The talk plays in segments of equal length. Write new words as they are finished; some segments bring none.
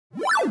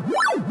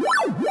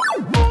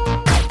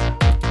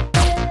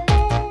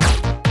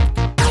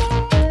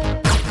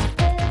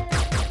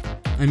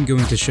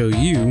going to show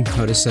you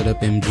how to set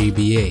up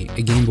mGBA,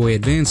 a Game Boy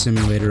Advance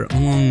emulator,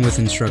 along with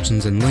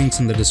instructions and links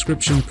in the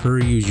description per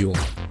usual.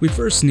 We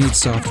first need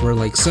software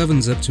like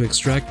 7-Zip to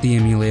extract the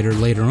emulator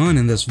later on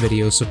in this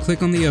video, so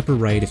click on the upper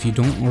right if you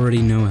don't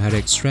already know how to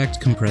extract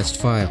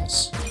compressed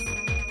files.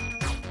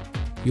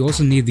 You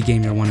also need the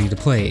game you're wanting to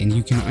play, and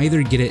you can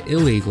either get it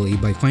illegally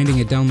by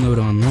finding a download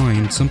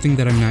online, something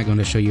that I'm not going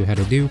to show you how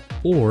to do,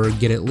 or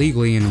get it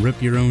legally and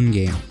rip your own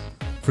game.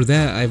 For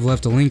that, I've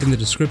left a link in the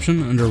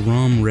description under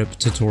ROM Rip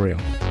tutorial.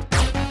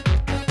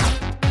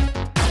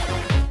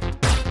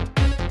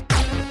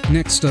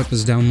 Next up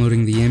is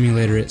downloading the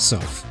emulator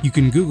itself. You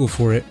can Google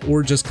for it,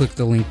 or just click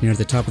the link near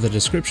the top of the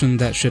description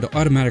that should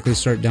automatically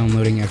start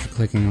downloading after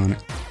clicking on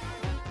it.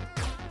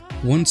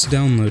 Once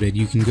downloaded,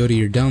 you can go to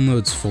your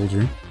Downloads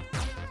folder,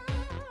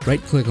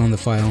 right-click on the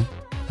file,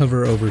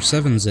 hover over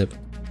 7-Zip,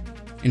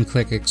 and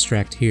click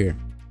Extract here.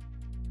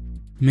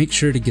 Make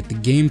sure to get the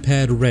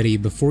gamepad ready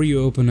before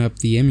you open up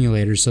the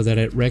emulator so that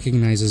it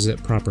recognizes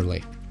it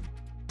properly.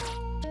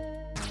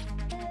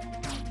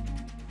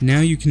 Now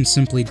you can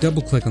simply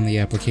double-click on the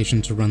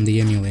application to run the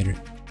emulator.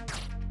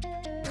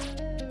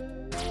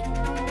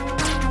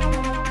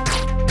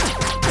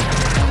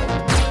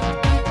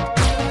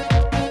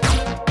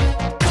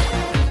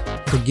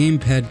 For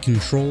gamepad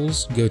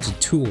controls, go to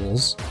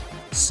Tools,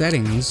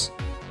 Settings,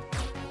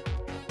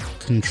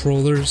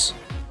 Controllers,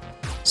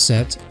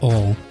 Set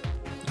All,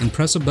 and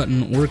press a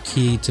button or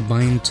key to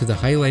bind to the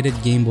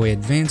highlighted Game Boy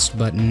Advance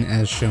button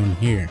as shown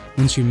here.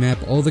 Once you map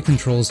all the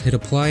controls, hit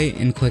Apply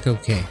and click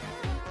OK.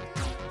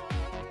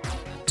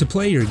 To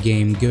play your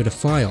game, go to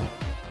File,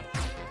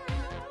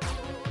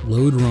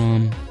 Load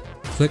ROM,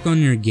 click on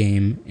your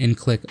game, and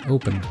click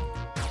Open.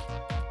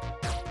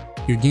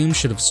 Your game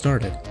should have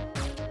started.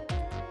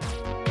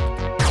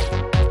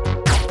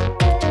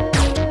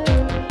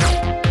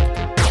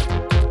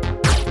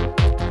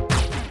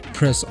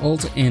 Press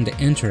Alt and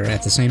Enter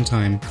at the same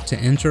time to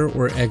enter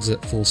or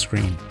exit full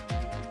screen.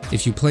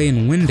 If you play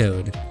in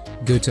windowed,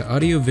 go to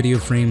Audio Video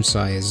Frame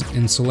Size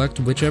and select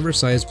whichever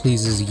size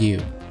pleases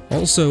you.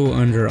 Also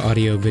under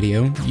Audio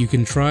Video, you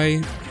can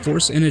try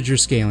Force Integer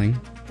Scaling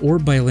or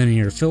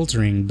Bilinear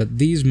Filtering, but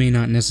these may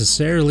not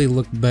necessarily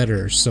look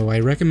better, so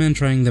I recommend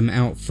trying them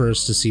out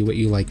first to see what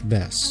you like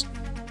best.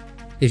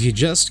 If you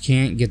just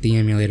can't get the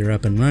emulator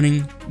up and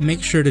running,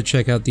 make sure to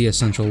check out the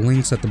essential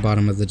links at the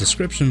bottom of the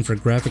description for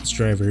graphics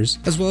drivers,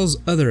 as well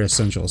as other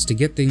essentials to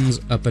get things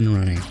up and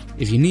running.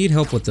 If you need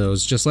help with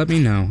those, just let me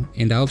know,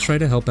 and I'll try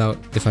to help out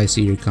if I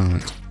see your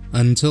comment.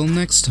 Until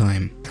next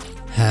time,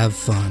 have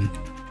fun.